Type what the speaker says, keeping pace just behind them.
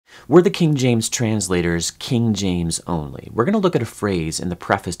We're the King James Translators, King James Only. We're going to look at a phrase in the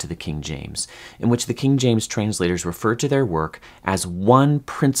preface to the King James, in which the King James Translators refer to their work as one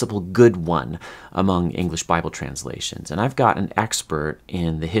principal good one among English Bible translations. And I've got an expert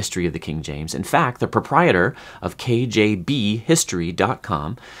in the history of the King James, in fact, the proprietor of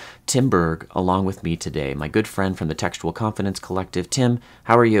KJV-History.com, Tim Berg, along with me today, my good friend from the Textual Confidence Collective. Tim,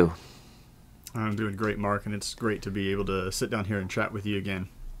 how are you? I'm doing great, Mark, and it's great to be able to sit down here and chat with you again.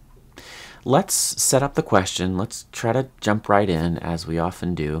 Let's set up the question. Let's try to jump right in, as we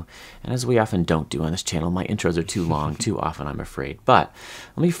often do, and as we often don't do on this channel. My intros are too long, too often, I'm afraid. But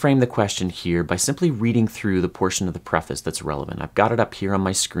let me frame the question here by simply reading through the portion of the preface that's relevant. I've got it up here on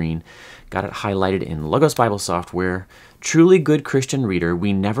my screen, got it highlighted in Logos Bible Software. Truly good Christian reader,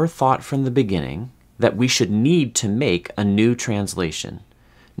 we never thought from the beginning that we should need to make a new translation,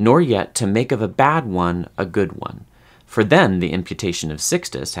 nor yet to make of a bad one a good one. For then the imputation of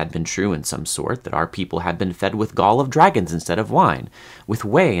Sixtus had been true in some sort, that our people had been fed with gall of dragons instead of wine, with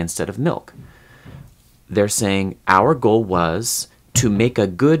whey instead of milk. They're saying our goal was to make a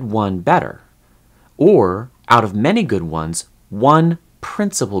good one better, or out of many good ones, one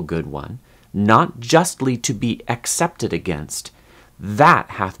principal good one, not justly to be accepted against. That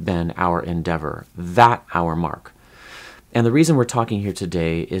hath been our endeavor, that our mark. And the reason we're talking here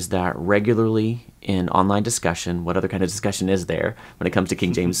today is that regularly in online discussion, what other kind of discussion is there when it comes to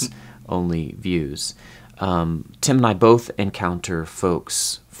King James only views? Tim and I both encounter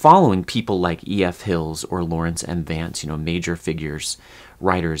folks following people like E.F. Hills or Lawrence M. Vance, major figures,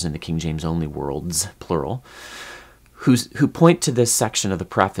 writers in the King James only worlds, plural, who point to this section of the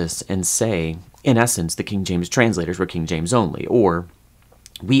preface and say, in essence, the King James translators were King James only, or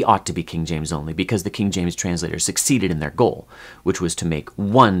we ought to be King James only because the King James translators succeeded in their goal, which was to make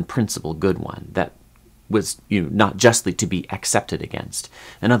one principal good one that was not justly to be accepted against.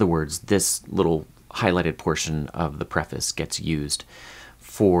 In other words, this little highlighted portion of the preface gets used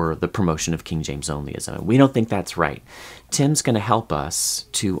for the promotion of King James onlyism. We don't think that's right. Tim's going to help us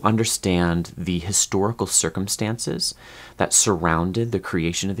to understand the historical circumstances that surrounded the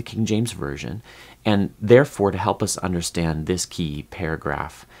creation of the King James Version, and therefore to help us understand this key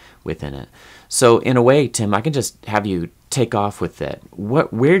paragraph within it. So in a way, Tim, I can just have you take off with it.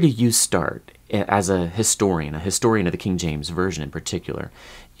 Where do you start as a historian of the King James Version in particular,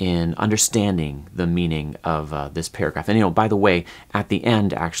 in understanding the meaning of this paragraph? And by the way, at the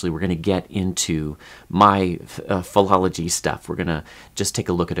end, actually, we're going to get into my philology stuff. We're going to just take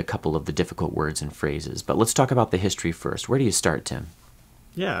a look at a couple of the difficult words and phrases. But let's talk about the history first. Where do you start, Tim?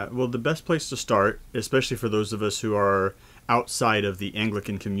 Yeah, well, the best place to start, especially for those of us who are outside of the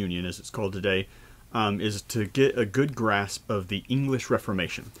Anglican Communion, as it's called today, is to get a good grasp of the English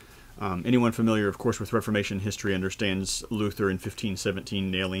Reformation. Anyone familiar, of course, with Reformation history understands Luther in 1517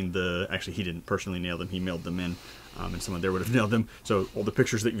 nailing actually he didn't personally nail them, he mailed them in, and someone there would have nailed them. So all the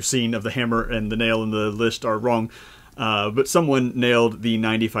pictures that you've seen of the hammer and the nail in the list are wrong. But someone nailed the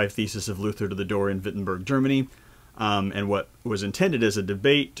 95 Thesis of Luther to the door in Wittenberg, Germany. And what was intended as a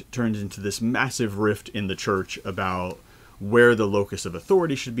debate turned into this massive rift in the church about where the locus of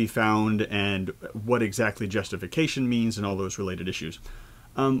authority should be found and what exactly justification means and all those related issues.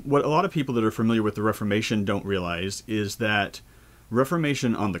 What a lot of people that are familiar with the Reformation don't realize is that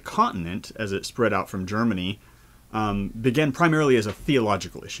Reformation on the continent, as it spread out from Germany, began primarily as a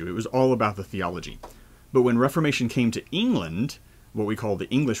theological issue. It was all about the theology. But when Reformation came to England, what we call the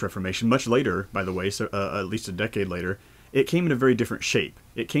English Reformation, much later, by the way, so at least a decade later, it came in a very different shape.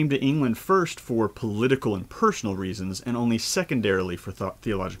 It came to England first for political and personal reasons, and only secondarily for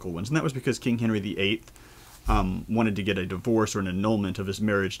theological ones. And that was because King Henry VIII wanted to get a divorce or an annulment of his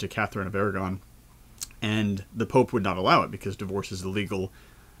marriage to Catherine of Aragon, and the Pope would not allow it because divorce is illegal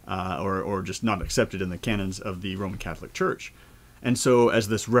or just not accepted in the canons of the Roman Catholic Church. And so as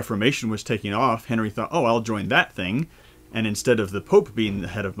this Reformation was taking off, Henry thought, oh, I'll join that thing. And instead of the Pope being the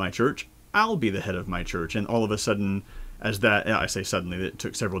head of my church, I'll be the head of my church. And all of a sudden, I say suddenly, it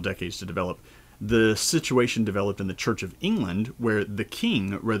took several decades to develop, the situation developed in the Church of England where the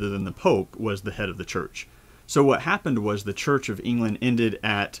king, rather than the Pope, was the head of the church. So what happened was the Church of England ended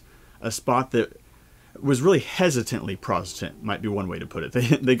at a spot that was really hesitantly Protestant, might be one way to put it.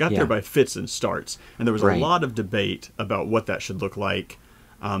 They got there by fits and starts. And there was a lot of debate about what that should look like.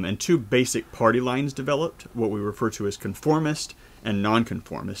 And two basic party lines developed, what we refer to as conformist and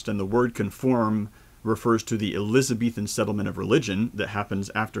nonconformist. And the word conform refers to the Elizabethan settlement of religion that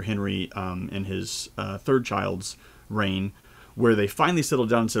happens after Henry and his third child's reign, where they finally settled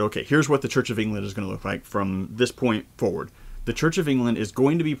down and said, okay, here's what the Church of England is going to look like from this point forward. The Church of England is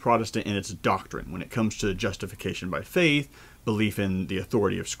going to be Protestant in its doctrine when it comes to justification by faith, belief in the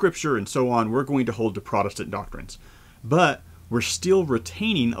authority of Scripture and so on. We're going to hold to Protestant doctrines. But we're still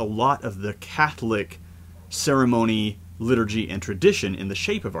retaining a lot of the Catholic ceremony, liturgy, and tradition in the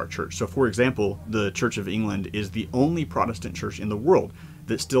shape of our church. So, for example, the Church of England is the only Protestant church in the world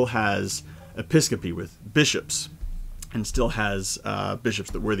that still has episcopacy with bishops, and still has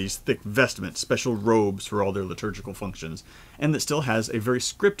bishops that wear these thick vestments, special robes for all their liturgical functions, and that still has a very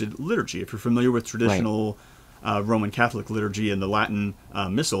scripted liturgy. If you're familiar with traditional Roman Catholic liturgy and the Latin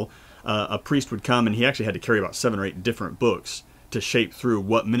Missal, a priest would come, and he actually had to carry about 7 or 8 different books to shape through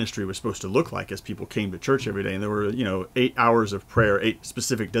what ministry was supposed to look like as people came to church every day. And there were, 8 hours of prayer, 8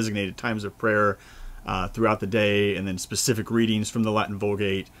 specific designated times of prayer throughout the day, and then specific readings from the Latin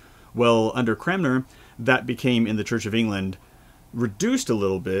Vulgate. Well, under Cranmer, that became, in the Church of England, reduced a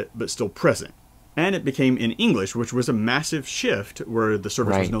little bit, but still present. And it became in English, which was a massive shift, where the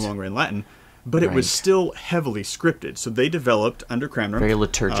service was no longer in Latin, but it was still heavily scripted. So they developed, under Cranmer, very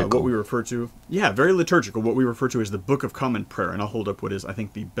liturgical. What we refer to, very liturgical, what we refer to as the Book of Common Prayer. And I'll hold up what is, I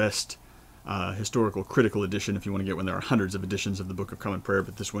think, the best historical critical edition, if you want to get one. There are hundreds of editions of the Book of Common Prayer,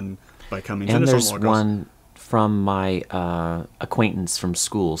 but this one by Cummings. And there's one from my acquaintance from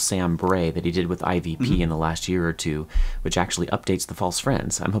school, Sam Bray, that he did with IVP in the last year or two, which actually updates the false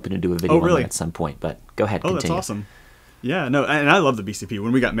friends. I'm hoping to do a video on that at some point, but go ahead, continue. Oh, that's awesome. Yeah, no, and I love the BCP.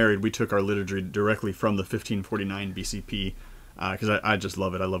 When we got married, we took our liturgy directly from the 1549 BCP, because I just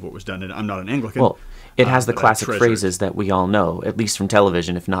love it. I love what was done, and I'm not an Anglican. Well, it has the classic phrases that we all know, at least from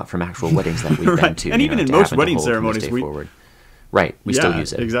television, if not from actual weddings that we've been to. And even in most wedding ceremonies, we still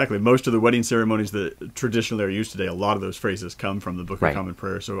use it. Exactly. Most of the wedding ceremonies that traditionally are used today, a lot of those phrases come from the Book of Common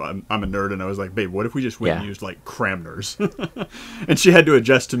Prayer. So I'm a nerd, and I was like, babe, what if we just went and used like Cranmer's? And she had to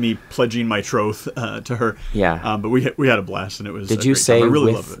adjust to me pledging my troth to her. Yeah. But we had a blast, and it was. Did you say,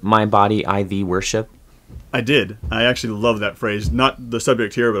 with my body I thee worship? I did. I actually love that phrase. Not the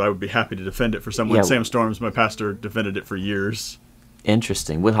subject here, but I would be happy to defend it for someone. Yeah. Sam Storms, my pastor, defended it for years.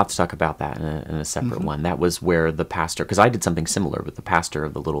 Interesting. We'll have to talk about that in a separate one. That was where the pastor, because I did something similar, but the pastor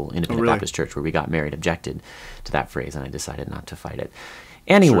of the little independent Baptist church where we got married objected to that phrase, and I decided not to fight it.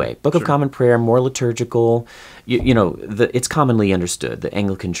 Anyway, Book of Common Prayer, more liturgical. It's commonly understood the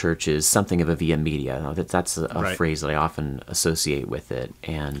Anglican Church is something of a via media. That's a phrase that I often associate with it.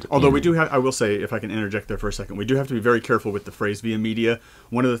 And although we do have, I will say, if I can interject there for a second, we do have to be very careful with the phrase via media.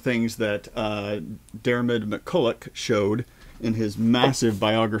 One of the things that Dermot McAuliff showed in his massive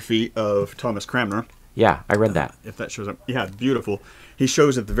biography of Thomas Cranmer. Yeah, I read that. If that shows up. Yeah, beautiful. He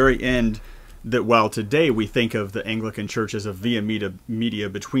shows at the very end that while today we think of the Anglican Church as a via media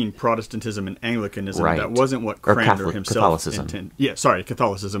between Protestantism and Anglicanism, that wasn't what Cranmer himself intended. Yeah, sorry,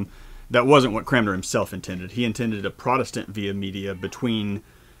 Catholicism. That wasn't what Cranmer himself intended. He intended a Protestant via media between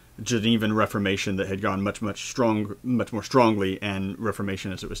Genevan Reformation that had gone much more strongly, and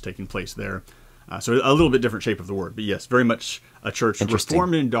Reformation as it was taking place there. So a little bit different shape of the word, but yes, very much a church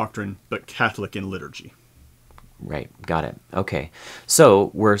reformed in doctrine, but Catholic in liturgy. Right, got it. Okay,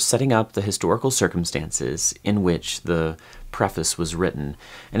 so we're setting up the historical circumstances in which the preface was written,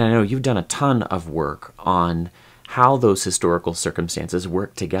 and I know you've done a ton of work on how those historical circumstances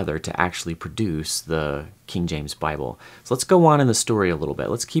work together to actually produce the King James Bible. So let's go on in the story a little bit.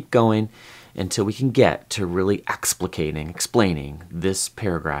 Let's keep going until we can get to really explaining this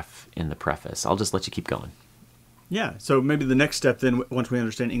paragraph in the preface. I'll just let you keep going. Yeah, so maybe the next step then, once we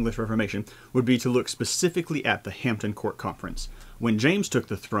understand English Reformation, would be to look specifically at the Hampton Court Conference. When James took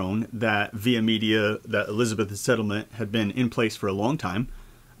the throne, that via media, that Elizabethan settlement, had been in place for a long time,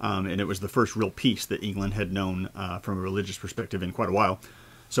 and it was the first real peace that England had known from a religious perspective in quite a while.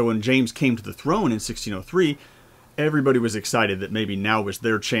 So when James came to the throne in 1603, everybody was excited that maybe now was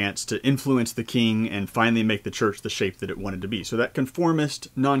their chance to influence the king and finally make the church the shape that it wanted to be. So that conformist,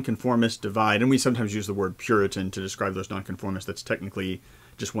 nonconformist divide, and we sometimes use the word Puritan to describe those nonconformists. That's technically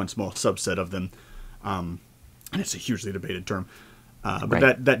just one small subset of them, and it's a hugely debated term.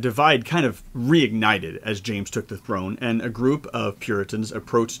 But that divide kind of reignited as James took the throne, and a group of Puritans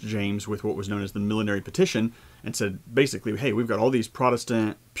approached James with what was known as the Millenary Petition and said, basically, hey, we've got all these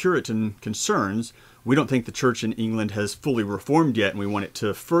Protestant Puritan concerns. We don't think the church in England has fully reformed yet, and we want it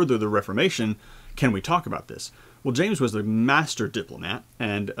to further the Reformation. Can we talk about this? Well, James was a master diplomat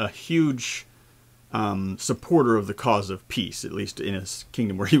and a huge supporter of the cause of peace, at least in his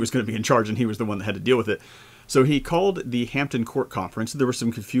kingdom where he was going to be in charge, and he was the one that had to deal with it. So he called the Hampton Court Conference. There were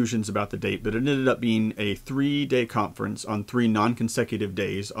some confusions about the date, but it ended up being a 3-day conference on 3 non-consecutive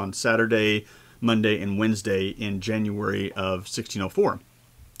days, on Saturday, Monday, and Wednesday in January of 1604.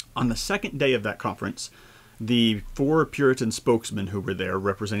 On the second day of that conference, the 4 Puritan spokesmen who were there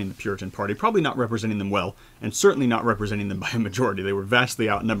representing the Puritan party, probably not representing them well, and certainly not representing them by a majority. They were vastly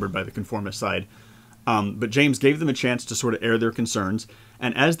outnumbered by the conformist side. But James gave them a chance to sort of air their concerns,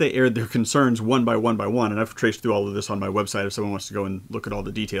 and as they aired their concerns one by one, and I've traced through all of this on my website if someone wants to go and look at all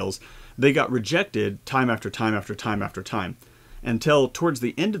the details, they got rejected time after time after time after time, until towards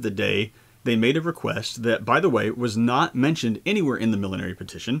the end of the day, they made a request that, by the way, was not mentioned anywhere in the millenary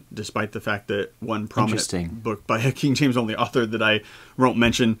petition, despite the fact that one prominent book by a King James-only author that I won't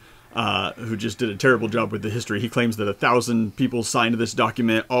mention, who just did a terrible job with the history, he claims that 1,000 people signed this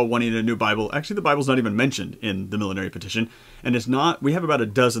document, all wanting a new Bible. Actually, the Bible's not even mentioned in the millenary petition, and it's not. We have about a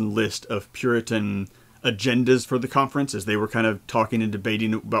dozen list of Puritan agendas for the conference as they were kind of talking and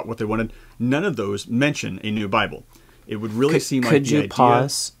debating about what they wanted. None of those mention a new Bible. It would really seem like the idea... Could you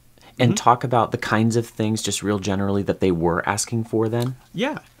pause and talk about the kinds of things, just real generally, that they were asking for then?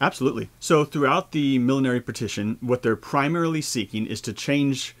 Yeah, absolutely. So throughout the millenary petition, what they're primarily seeking is to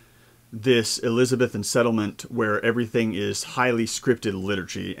change this Elizabethan settlement where everything is highly scripted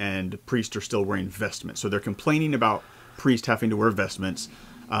liturgy and priests are still wearing vestments. So they're complaining about priests having to wear vestments.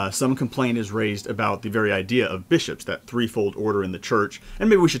 Some complaint is raised about the very idea of bishops, that threefold order in the church. And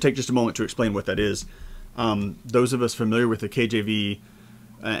maybe we should take just a moment to explain what that is. Those of us familiar with the KJV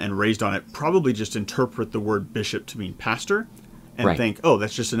and raised on it probably just interpret the word bishop to mean pastor and think, oh,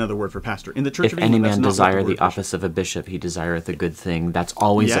 that's just another word for pastor. In the Church of England, if any man desire the office of a bishop, he desireth a good thing. That's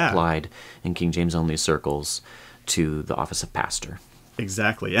always applied in King James-only circles to the office of pastor.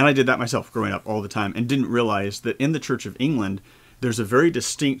 Exactly. And I did that myself growing up all the time and didn't realize that in the Church of England, there's a very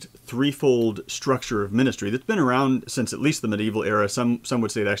distinct threefold structure of ministry that's been around since at least the medieval era. Some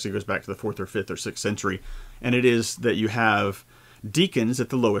would say it actually goes back to the 4th or 5th or 6th century. And it is that you have deacons at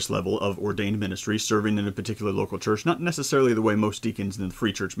the lowest level of ordained ministry serving in a particular local church, not necessarily the way most deacons in the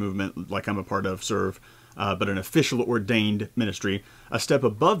free church movement, like I'm a part of, serve, but an official ordained ministry. A step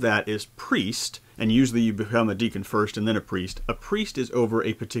above that is priest, and usually you become a deacon first and then a priest. A priest is over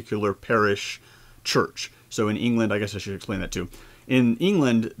a particular parish church. So in England, I guess I should explain that too. In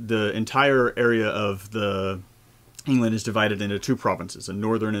England, the entire area of England is divided into 2 provinces, a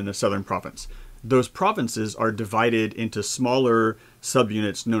northern and a southern province. Those provinces are divided into smaller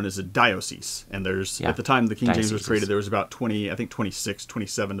subunits known as a diocese. And there's, at the time the King James was created, there was about 26,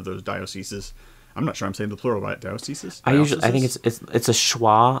 27 of those dioceses. I'm not sure I'm saying the plural right, dioceses? I think it's a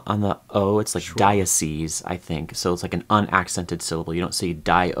schwa on the O. It's like diocese, I think. So it's like an unaccented syllable. You don't say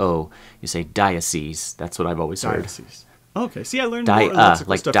dio, you say diocese. That's what I've always heard. Diocese. Okay, see, I learned more lexical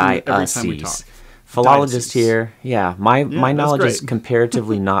like stuff every time we talk. Philologist here. Yeah, my knowledge is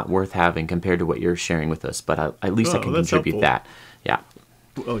comparatively not worth having compared to what you're sharing with us, but at least I can contribute helpful. that. Yeah.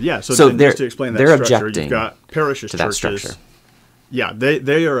 Well, yeah, so then just to explain that structure, objecting you've got parishes, to that churches. Structure. Yeah,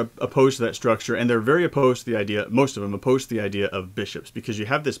 they are opposed to that structure, and they're very opposed to the idea, most of them opposed to the idea of bishops, because you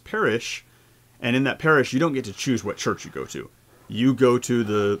have this parish, and in that parish, you don't get to choose what church you go to. You go to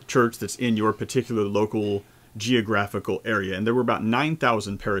the church that's in your particular local geographical area, and there were about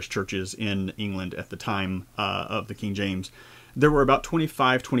 9,000 parish churches in England at the time of the King James. There were about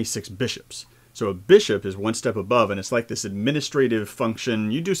 25, 26 bishops. So a bishop is one step above, and it's like this administrative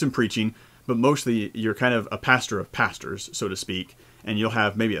function. You do some preaching, but mostly you're kind of a pastor of pastors, so to speak, and you'll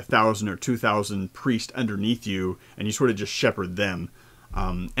have maybe 1,000 or 2,000 priests underneath you, and you sort of just shepherd them.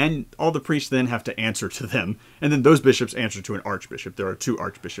 And all the priests then have to answer to them, and then those bishops answer to an archbishop. There are 2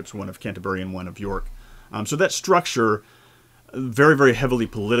 archbishops, one of Canterbury and one of York. So that structure, very, very heavily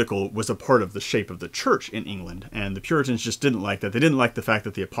political, was a part of the shape of the church in England. And the Puritans just didn't like that. They didn't like the fact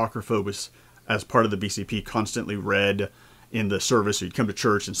that the Apocrypha was, as part of the BCP, constantly read in the service. So you'd come to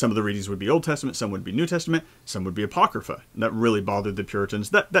church, and some of the readings would be Old Testament, some would be New Testament, some would be Apocrypha. And that really bothered the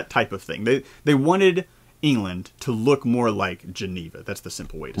Puritans, that type of thing. They wanted England to look more like Geneva. That's the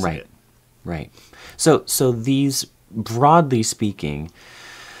simple way to say it. Right. So these, broadly speaking,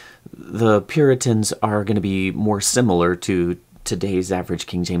 the Puritans are going to be more similar to today's average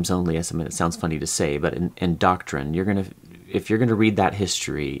King James onlyist. I mean, it sounds funny to say, but in doctrine, if you're going to read that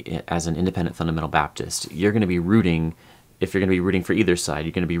history as an independent fundamental Baptist, you're going to be rooting. If you're going to be rooting for either side,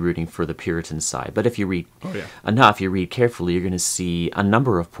 you're going to be rooting for the Puritan side. But if you read enough, you read carefully, you're going to see a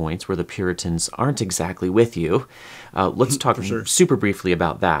number of points where the Puritans aren't exactly with you. Let's talk super briefly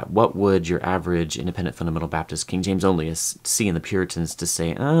about that. What would your average independent fundamental Baptist King James onlyist see in the Puritans to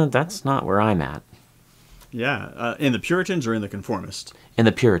say, that's not where I'm at? Yeah, in the Puritans or in the conformists? In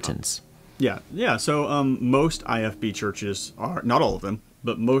the Puritans. Yeah. So most IFB churches are, not all of them,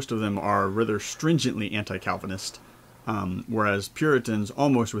 but most of them are rather stringently anti-Calvinist. Whereas Puritans,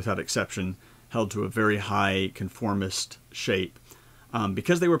 almost without exception, held to a very high conformist shape.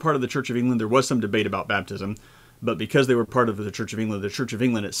 Because they were part of the Church of England, there was some debate about baptism. But because they were part of the Church of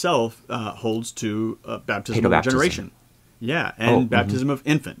England itself holds to baptism of regeneration. Yeah, and baptism of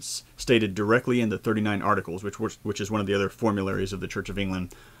infants, stated directly in the 39 Articles, which is one of the other formularies of the Church of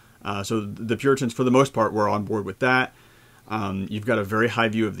England. So the Puritans, for the most part, were on board with that. You've got a very high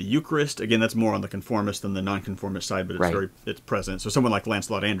view of the Eucharist. Again, that's more on the conformist than the nonconformist side, but it's present. So someone like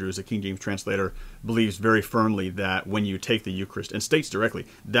Lancelot Andrews, a King James translator, believes very firmly that when you take the Eucharist, and states directly,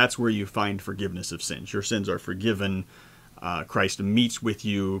 that's where you find forgiveness of sins. Your sins are forgiven. Christ meets with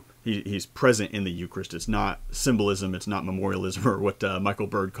you. He's present in the Eucharist. It's not symbolism. It's not memorialism, or what Michael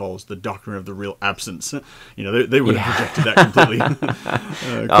Berg calls the doctrine of the real absence. They would have rejected that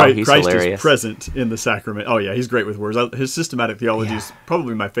completely. Christ is present in the sacrament. Oh yeah, he's great with words. His systematic theology is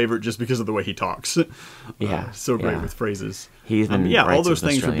probably my favorite, just because of the way he talks. So great with phrases. He even all those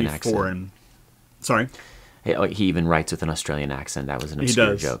things would be foreign. Sorry. He even writes with an Australian accent. That was an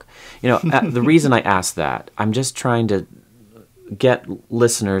obscure joke. The reason I asked that, I'm just trying to get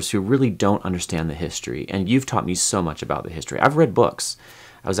listeners who really don't understand the history. And you've taught me so much about the history. I've read books.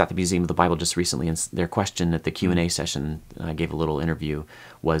 I was at the Museum of the Bible just recently, and their question at the Q&A session, I gave a little interview,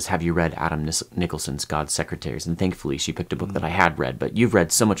 was, have you read Adam Nicholson's God's Secretaries? And thankfully, she picked a book that I had read. But you've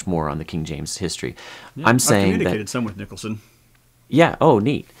read so much more on the King James history. Yeah, I've communicated some with Nicholson. Yeah. Oh,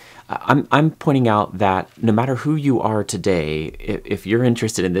 neat. I'm pointing out that no matter who you are today, if you're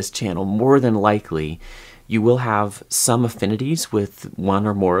interested in this channel, more than likely you will have some affinities with one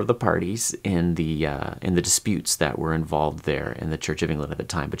or more of the parties in the disputes that were involved there in the Church of England at the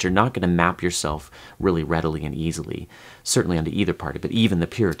time. But you're not going to map yourself really readily and easily, certainly onto either party, but even the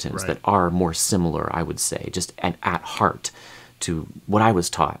Puritans that are more similar, I would say, just at heart, to what I was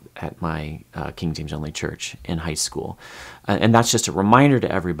taught at my King James Only church in high school. And that's just a reminder to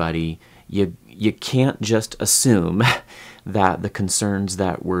everybody, you can't just assume that the concerns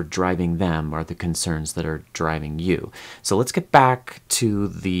that were driving them are the concerns that are driving you. So let's get back to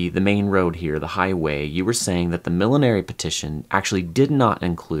the main road here, the highway. You were saying that the millenary petition actually did not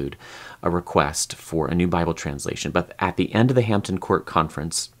include a request for a new Bible translation, but at the end of the Hampton Court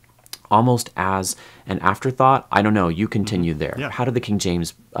Conference, almost as an afterthought, I don't know, you continue there. Yeah. How did the King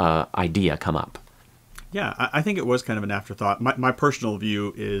James idea come up? Yeah, I think it was kind of an afterthought. My personal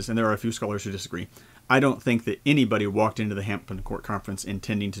view is, and there are a few scholars who disagree, I don't think that anybody walked into the Hampton Court Conference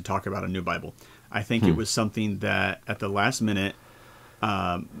intending to talk about a new Bible. I think it was something that at the last minute,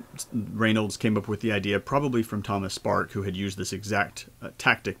 Reynolds came up with the idea, probably from Thomas Spark, who had used this exact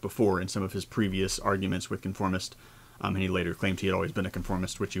tactic before in some of his previous arguments with conformists. And he later claimed he had always been a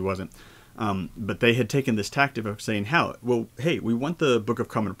conformist, which he wasn't. But they had taken this tactic of saying, hey, we want the Book of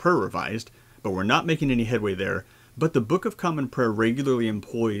Common Prayer revised, but we're not making any headway there. But the Book of Common Prayer regularly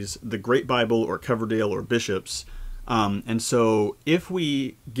employs the Great Bible or Coverdale or bishops. And so if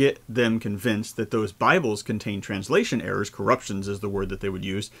we get them convinced that those Bibles contain translation errors, corruptions is the word that they would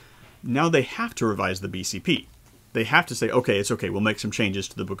use, now they have to revise the BCP. They have to say, okay, it's okay, we'll make some changes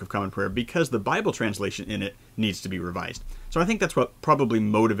to the Book of Common Prayer because the Bible translation in it needs to be revised. So I think that's what probably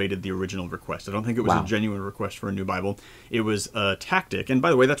motivated the original request. I don't think it was a genuine request for a new Bible. It was a tactic. And by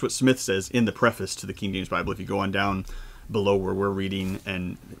the way, that's what Smith says in the preface to the King James Bible. If you go on down below where we're reading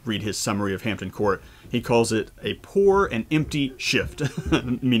and read his summary of Hampton Court, he calls it a poor and empty shift,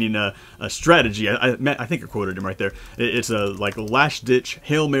 meaning a strategy. I think I quoted him right there. It's a last-ditch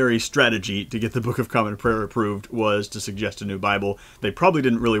Hail Mary strategy to get the Book of Common Prayer approved was to suggest a new Bible. They probably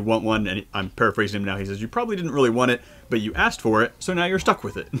didn't really want one, and I'm paraphrasing him now. He says, you probably didn't really want it, but you asked for it, so now you're stuck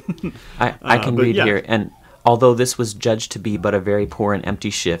with it. I can read here, and although this was judged to be but a very poor and empty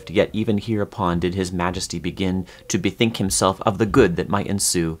shift, yet even hereupon did his majesty begin to bethink himself of the good that might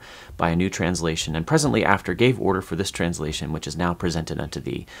ensue by a new translation, and presently after gave order for this translation, which is now presented unto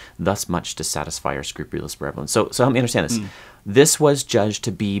thee, thus much to satisfy our scrupulous brethren. So help me understand this. This was judged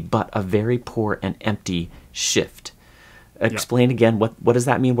to be but a very poor and empty shift. Explain again, what does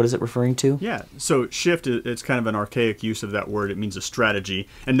that mean? What is it referring to? Yeah, so shift, it's kind of an archaic use of that word. It means a strategy.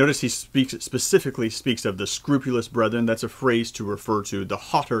 And notice he specifically speaks of the scrupulous brethren. That's a phrase to refer to the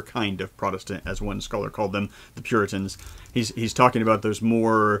hotter kind of Protestant, as one scholar called them, the Puritans. He's talking about those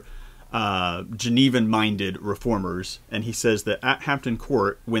more Genevan-minded reformers. And he says that at Hampton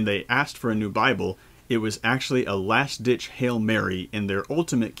Court, when they asked for a new Bible, it was actually a last-ditch Hail Mary in their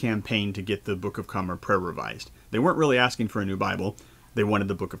ultimate campaign to get the Book of Common Prayer revised. They weren't really asking for a new Bible. They wanted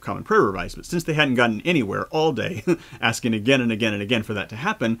the Book of Common Prayer revised. But since they hadn't gotten anywhere all day, asking again and again and again for that to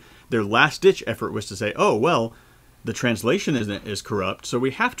happen, their last-ditch effort was to say, oh, well, the translation is corrupt, so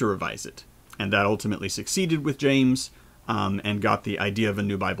we have to revise it. And that ultimately succeeded with James and got the idea of a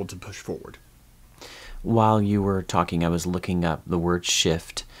new Bible to push forward. while you were talking, I was looking up the word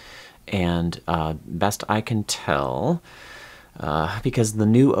shift, and best I can tell, because the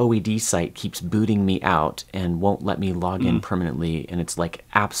new OED site keeps booting me out and won't let me log in permanently, and it's like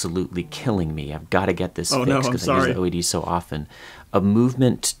absolutely killing me. I've got to get this fixed because I use the OED so often. A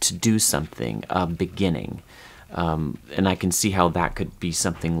movement to do something, a beginning. And I can see how that could be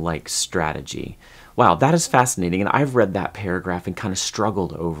something like strategy. Wow, that is fascinating. And I've read that paragraph and kind of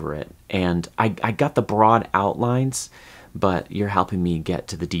struggled over it. And I got the broad outlines, but you're helping me get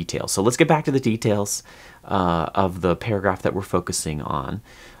to the details. So let's get back to the details of the paragraph that we're focusing on.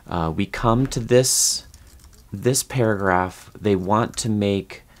 We come to this paragraph. They want to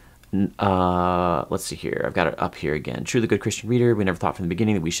make, let's see here. I've got it up here again. Truly good Christian reader, we never thought from the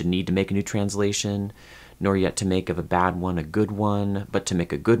beginning that we should need to make a new translation, nor yet to make of a bad one a good one, but to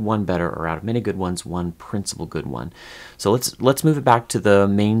make a good one better, or out of many good ones, one principal good one. So let's move it back to the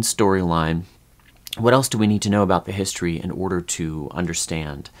main storyline. What else do we need to know about the history in order to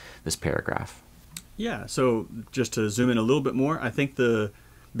understand this paragraph? Yeah, so just to zoom in a little bit more, I think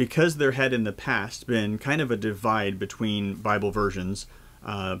because there had in the past been kind of a divide between Bible versions,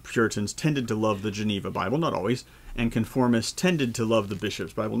 Puritans tended to love the Geneva Bible, not always, and conformists tended to love the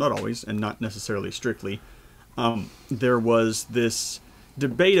Bishop's Bible, not always, and not necessarily strictly. There was this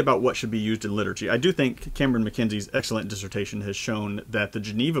debate about what should be used in liturgy. I do think Cameron Mackenzie's excellent dissertation has shown that the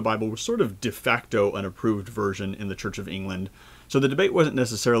Geneva Bible was sort of de facto an approved version in the Church of England. So the debate wasn't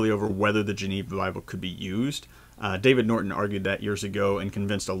necessarily over whether the Geneva Bible could be used. David Norton argued that years ago and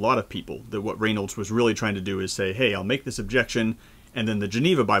convinced a lot of people that what Reynolds was really trying to do is say, hey, I'll make this objection, and then the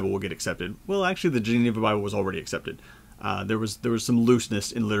Geneva Bible will get accepted. Well, actually, the Geneva Bible was already accepted. There was some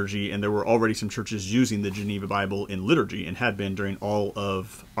looseness in liturgy, and there were already some churches using the Geneva Bible in liturgy, and had been during all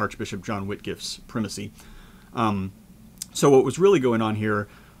of Archbishop John Whitgift's primacy. So what was really going on here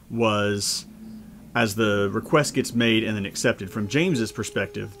was, as the request gets made and then accepted, from James's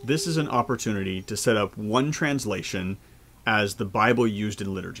perspective, this is an opportunity to set up one translation as the Bible used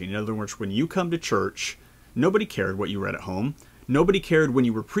in liturgy. In other words, when you come to church, nobody cared what you read at home. Nobody cared when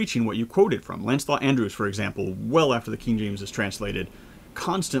you were preaching what you quoted from. Lancelot Andrewes, for example, well after the King James is translated,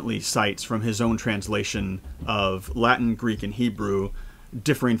 constantly cites from his own translation of Latin, Greek, and Hebrew,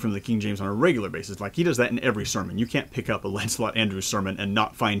 differing from the King James on a regular basis. Like, he does that in every sermon. You can't pick up a Lancelot Andrewes sermon and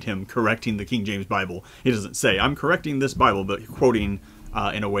not find him correcting the King James Bible. He doesn't say, I'm correcting this Bible, but quoting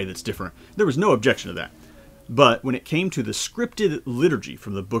in a way that's different. There was no objection to that. But when it came to the scripted liturgy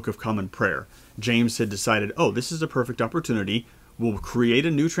from the Book of Common Prayer, James had decided, oh, this is a perfect opportunity. We'll create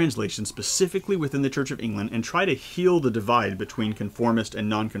a new translation specifically within the Church of England and try to heal the divide between conformist and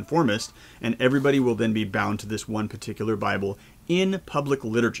nonconformist, and everybody will then be bound to this one particular Bible in public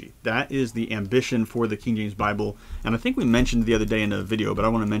liturgy. That is the ambition for the King James Bible, and I think we mentioned the other day in a video, but I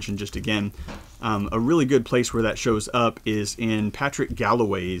want to mention just again, a really good place where that shows up is in Patrick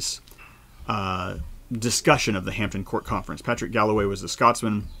Galloway's discussion of the Hampton Court Conference. Patrick Galloway was a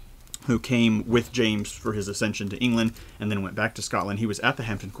Scotsman who came with James for his ascension to England and then went back to Scotland. He was at the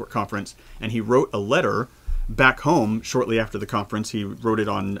Hampton Court Conference, and he wrote a letter back home shortly after the conference. He wrote it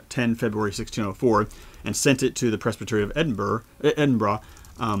on 10 February 1604 and sent it to the Presbytery of Edinburgh,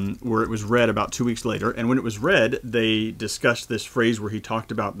 where it was read about 2 weeks later. And when it was read, they discussed this phrase where he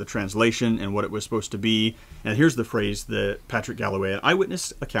talked about the translation and what it was supposed to be. And here's the phrase that Patrick Galloway, an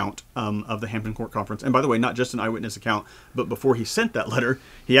eyewitness account of the Hampton Court Conference, and by the way, not just an eyewitness account, but before he sent that letter,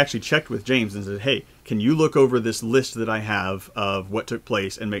 he actually checked with James and said, hey, can you look over this list that I have of what took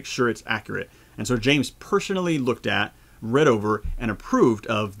place and make sure it's accurate? And so James personally looked at, read over, and approved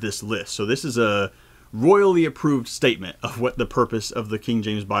of this list. So this is a royally approved statement of what the purpose of the King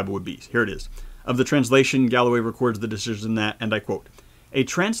James Bible would be. Here it is. Of the translation, Galloway records the decision that, and I quote, a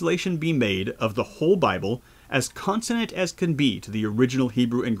translation be made of the whole Bible as consonant as can be to the original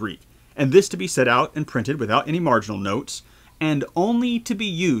Hebrew and Greek, and this to be set out and printed without any marginal notes, and only to be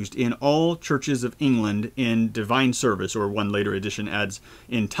used in all churches of England in divine service, or one later edition adds,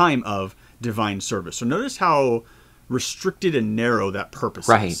 in time of divine service. So notice how restricted and narrow that purpose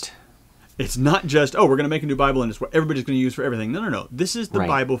is. It's not just, oh, we're going to make a new Bible and it's what everybody's going to use for everything. No, no, no. This is the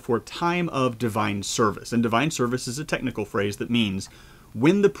Bible for time of divine service. And divine service is a technical phrase that means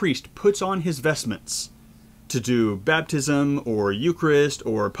when the priest puts on his vestments to do baptism or Eucharist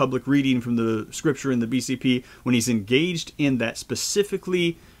or public reading from the scripture in the BCP, when he's engaged in that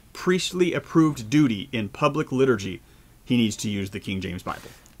specifically priestly approved duty in public liturgy, he needs to use the King James Bible.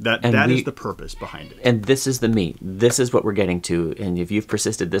 That is the purpose behind it. And this is the meat. This is what we're getting to. And if you've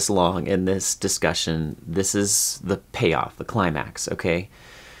persisted this long in this discussion, this is the payoff, the climax, okay?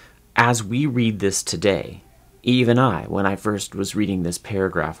 As we read this today, even I, when I first was reading this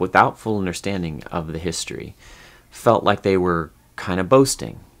paragraph without full understanding of the history, felt like they were kind of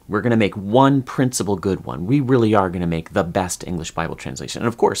boasting. We're going to make one principal good one. We really are going to make the best English Bible translation. And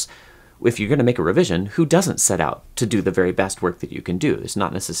of course, if you're going to make a revision, who doesn't set out to do the very best work that you can do? There's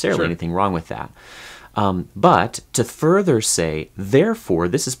not necessarily anything wrong with that. But to further say, therefore,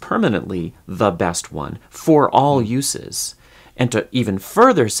 this is permanently the best one for all uses, and to even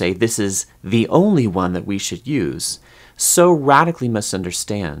further say this is the only one that we should use, so radically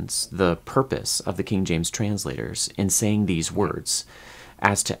misunderstands the purpose of the King James translators in saying these words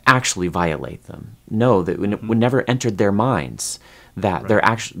as to actually violate them. No, that it never entered their minds that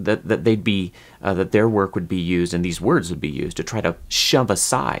that they'd be that their work would be used and these words would be used to try to shove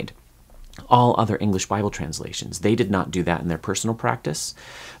aside all other English Bible translations. They did not do that in their personal practice.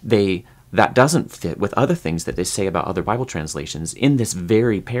 That doesn't fit with other things that they say about other Bible translations in this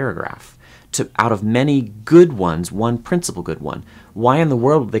very paragraph. Out of many good ones, one principal good one. Why in the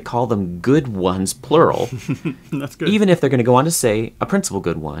world would they call them good ones, plural? That's good. Even if they're going to go on to say a principal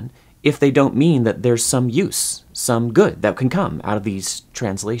good one, if they don't mean that there's some use, some good that can come out of these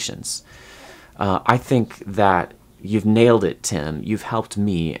translations. I think that you've nailed it, Tim. You've helped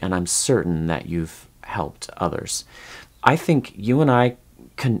me, and I'm certain that you've helped others. I think you and I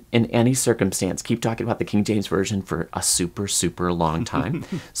can, in any circumstance, keep talking about the King James Version for a super, super long time.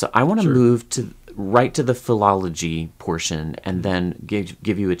 So I want to move right to the philology portion and then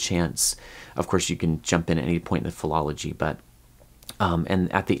give you a chance. Of course, you can jump in at any point in the philology, but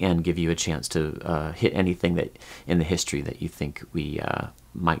and at the end give you a chance to hit anything that in the history that you think we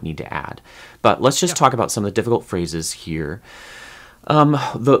might need to add. But let's just talk about some of the difficult phrases here.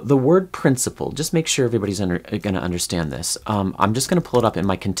 The word principle, just make sure everybody's going to understand this. I'm just going to pull it up in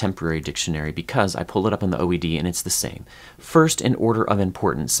my contemporary dictionary because I pulled it up in the OED and it's the same. First in order of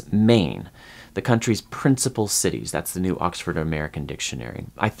importance, main. The country's principal cities. That's the New Oxford American Dictionary.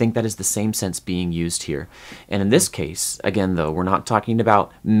 I think that is the same sense being used here. And in this case, again, though, we're not talking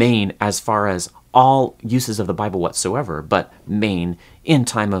about main as far as all uses of the Bible whatsoever, but main in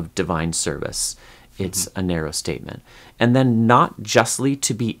time of divine service. It's a narrow statement. And then not justly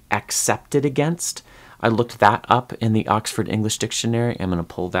to be accepted against. I looked that up in the Oxford English Dictionary. I'm going to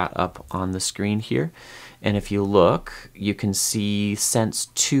pull that up on the screen here. And if you look, you can see sense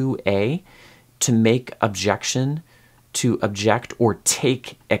 2a, to make objection, to object, or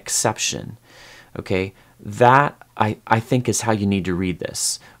take exception. Okay, that I think is how you need to read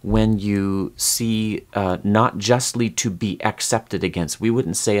this. When you see not justly to be accepted against, we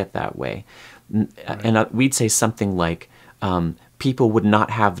wouldn't say it that way. And we'd say something like, people would not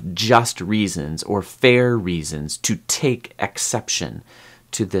have just reasons or fair reasons to take exception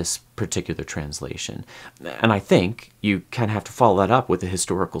to this particular translation. And I think you kind of have to follow that up with a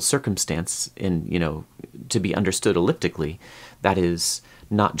historical circumstance to be understood elliptically. That is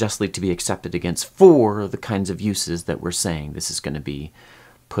not justly to be accepted against for the kinds of uses that we're saying this is going to be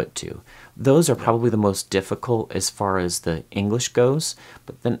put to. Those are probably the most difficult as far as the English goes.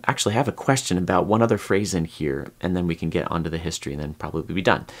 But then actually I have a question about one other phrase in here, and then we can get onto the history and then probably be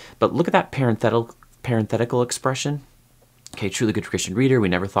done. But look at that parenthetical expression. Okay, truly good Christian reader, we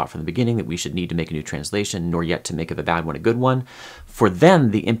never thought from the beginning that we should need to make a new translation, nor yet to make of a bad one a good one. For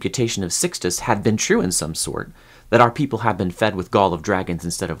then the imputation of Sixtus had been true in some sort, that our people have been fed with gall of dragons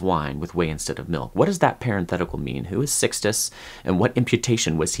instead of wine, with whey instead of milk. What does that parenthetical mean? Who is Sixtus, and what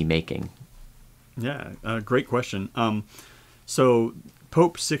imputation was he making? Yeah, great question. So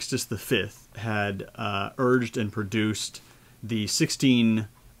Pope Sixtus V had urged and produced the 16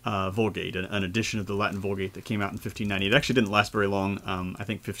 Vulgate, an edition of the Latin Vulgate that came out in 1590. It actually didn't last very long. I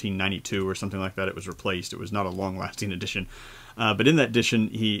think 1592 or something like that it was replaced. It was not a long-lasting edition. But in that edition,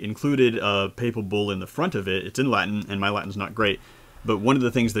 he included a papal bull in the front of it. It's in Latin, and my Latin's not great. But one of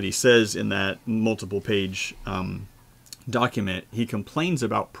the things that he says in that multiple-page document, he complains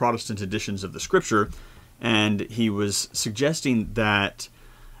about Protestant editions of the Scripture, and he was suggesting that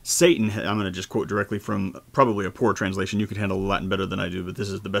Satan, I'm going to just quote directly from probably a poor translation. You could handle Latin better than I do, but this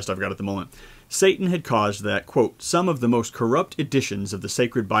is the best I've got at the moment. Satan had caused that, quote, some of the most corrupt editions of the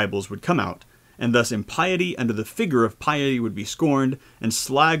sacred Bibles would come out, and thus impiety under the figure of piety would be scorned, and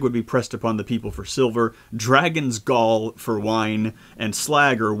slag would be pressed upon the people for silver, dragon's gall for wine, and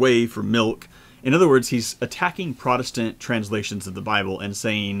slag or whey for milk. In other words, he's attacking Protestant translations of the Bible and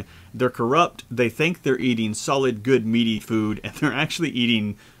saying they're corrupt, they think they're eating solid, good, meaty food, and they're actually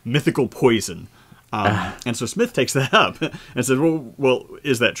eating mythical poison. And so Smith takes that up and says, well,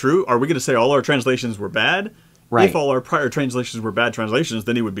 is that true? Are we going to say all our translations were bad? Right. If all our prior translations were bad translations,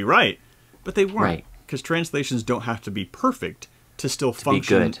 then he would be right. But they weren't, because translations don't have to be perfect to still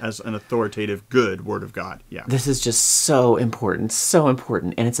function good. as an authoritative, good Word of God. Yeah. This is just so important, so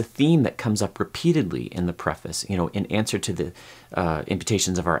important. And it's a theme that comes up repeatedly in the preface, you know, in answer to the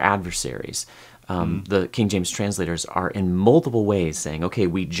imputations of our adversaries. The King James translators are in multiple ways saying, okay,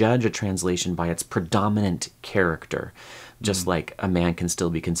 we judge a translation by its predominant character, just like a man can still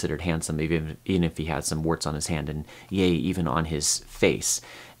be considered handsome, even if he has some warts on his hand, and yea, even on his face.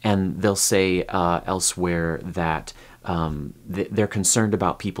 And they'll say elsewhere that they're concerned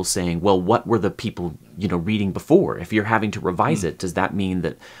about people saying, well, what were the people, you know, reading before? If you're having to revise it, does that mean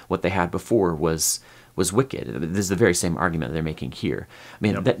that what they had before was wicked? This is the very same argument they're making here. I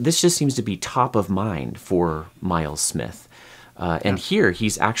mean, this just seems to be top of mind for Miles Smith. And here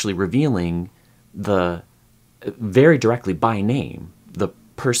he's actually revealing very directly by name the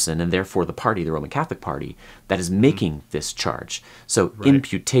person and therefore the party, the Roman Catholic Party, that is making this charge. So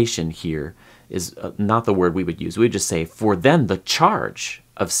imputation here is not the word we would use. We would just say, for then the charge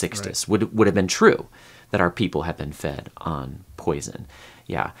of Sixtus would have been true, that our people have been fed on poison.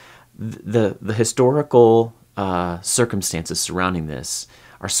 Yeah. The historical circumstances surrounding this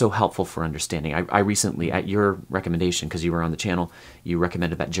are so helpful for understanding. I recently, at your recommendation, because you were on the channel, you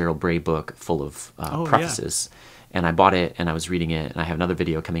recommended that Gerald Bray book full of prefaces. And I bought it, and I was reading it, and I have another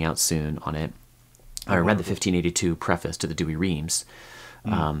video coming out soon on it. I read the 1582 preface to the Dewey Reams,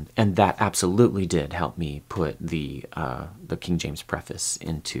 and that absolutely did help me put the King James preface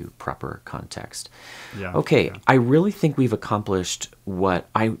into proper context. Okay, I really think we've accomplished what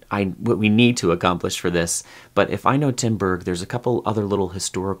we need to accomplish for this, but if I know Tim Berg, there's a couple other little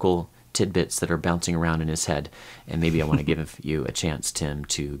historical tidbits that are bouncing around in his head, and maybe I want to give you a chance, Tim,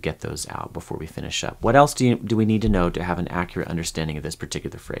 to get those out before we finish up. What else do we need to know to have an accurate understanding of this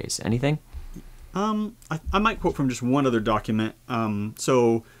particular phrase? Anything? I might quote from just one other document.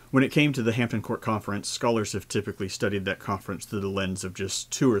 So when it came to the Hampton Court Conference, scholars have typically studied that conference through the lens of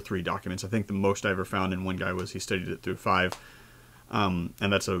just 2 or 3 documents. I think the most I ever found in one guy was he studied it through 5. And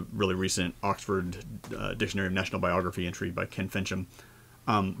that's a really recent Oxford Dictionary of National Biography entry by Ken Fincham.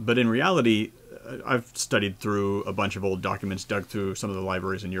 But in reality, I've studied through a bunch of old documents, dug through some of the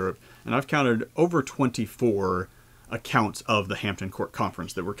libraries in Europe, and I've counted over 24 accounts of the Hampton Court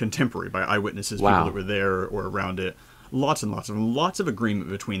Conference that were contemporary by eyewitnesses, people that were there or around it. Lots and lots of them, lots of agreement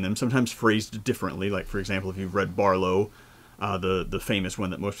between them, sometimes phrased differently. Like, for example, if you've read Barlow, the famous one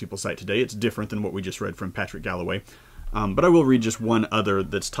that most people cite today, it's different than what we just read from Patrick Galloway. But I will read just one other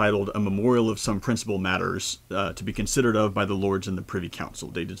that's titled A Memorial of Some Principal Matters to be considered of by the Lords in the Privy Council,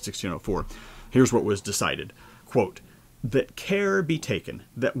 dated 1604. Here's what was decided. Quote, that care be taken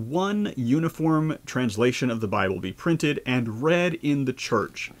that one uniform translation of the Bible be printed and read in the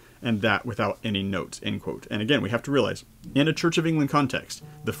church, and that without any notes, end quote. And again, we have to realize, in a Church of England context,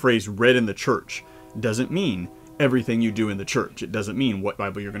 the phrase read in the church doesn't mean everything you do in the church. It doesn't mean what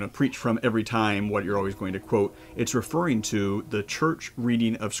Bible you're going to preach from every time, what you're always going to quote. It's referring to the church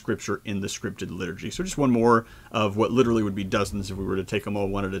reading of Scripture in the scripted liturgy. So just one more of what literally would be dozens if we were to take them all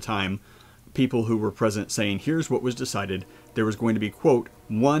one at a time. People who were present saying, here's what was decided. There was going to be, quote,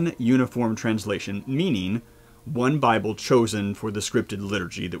 one uniform translation, meaning one Bible chosen for the scripted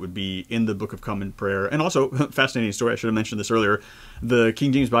liturgy that would be in the Book of Common Prayer. And also, fascinating story, I should have mentioned this earlier, the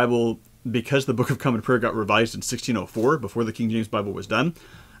King James Bible, because the Book of Common Prayer got revised in 1604, before the King James Bible was done,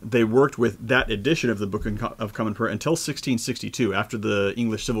 they worked with that edition of the Book of Common Prayer until 1662, after the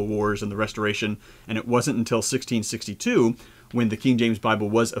English Civil Wars and the Restoration, and it wasn't until 1662 when the King James Bible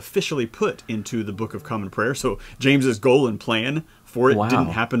was officially put into the Book of Common Prayer. So James's goal and plan for it didn't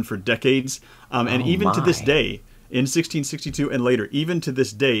happen for decades. And even to this day, in 1662 and later, even to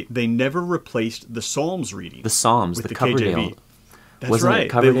this day, they never replaced the Psalms reading. The Psalms, with the Coverdale. KJV. That's Wasn't right. it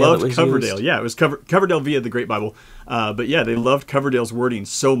Coverdale they loved that was Coverdale. used? Yeah, it was Coverdale via the Great Bible. But yeah, they loved Coverdale's wording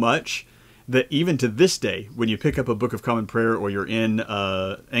so much that even to this day, when you pick up a Book of Common Prayer or you're in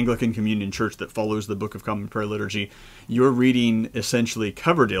Anglican Communion Church that follows the Book of Common Prayer liturgy, you're reading essentially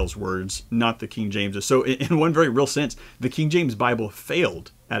Coverdale's words, not the King James's. So in one very real sense, the King James Bible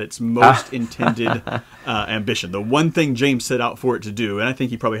failed at its most intended ambition. The one thing James set out for it to do, and I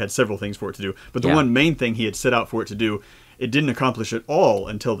think he probably had several things for it to do, but the one main thing he had set out for it to do, it didn't accomplish it all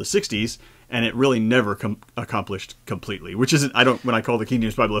until the 60s, and it really never accomplished completely. Which isn't, when I call the King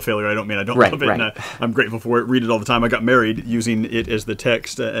James Bible a failure, I don't mean I don't love it. Right. And I'm grateful for it. Read it all the time. I got married using it as the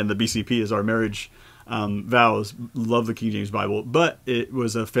text and the BCP as our marriage vows. Love the King James Bible, but it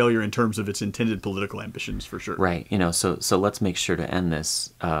was a failure in terms of its intended political ambitions, for sure. Right. So let's make sure to end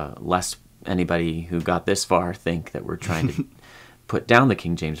this, lest anybody who got this far think that we're trying to put down the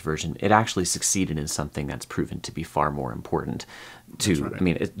King James Version, it actually succeeded in something that's proven to be far more important to, right. I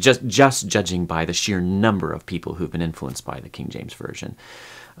mean, it's just judging by the sheer number of people who've been influenced by the King James Version.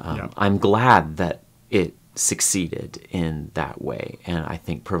 I'm glad that it succeeded in that way, and I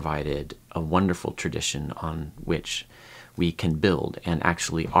think provided a wonderful tradition on which we can build and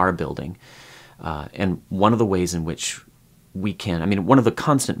actually are building. And one of the ways in which we can, I mean, one of the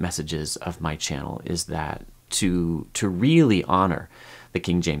constant messages of my channel is that to really honor the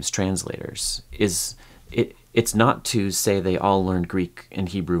King James translators is, it's not to say they all learned Greek and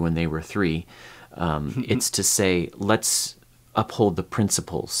Hebrew when they were 3. It's to say, let's uphold the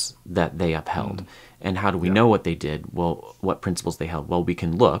principles that they upheld. And how do we know what they did? Well, what principles they held? Well, we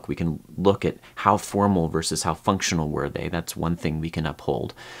can look at how formal versus how functional were they. That's one thing we can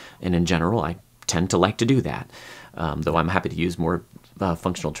uphold. And in general, I tend to like to do that, though I'm happy to use more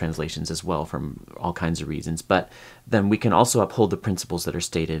functional translations as well from all kinds of reasons. But then we can also uphold the principles that are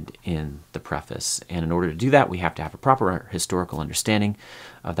stated in the preface. And in order to do that, we have to have a proper historical understanding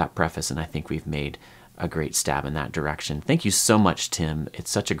of that preface, and I think we've made a great stab in that direction. Thank you so much, Tim. It's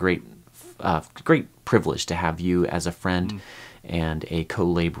such a great privilege to have you as a friend and a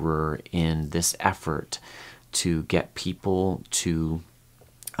co-laborer in this effort to get people to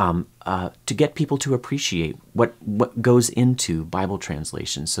appreciate what goes into Bible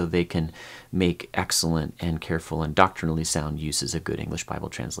translation, so they can make excellent and careful and doctrinally sound uses of good English Bible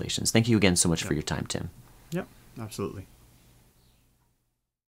translations. Thank you again so much for your time, Tim. Yep, absolutely.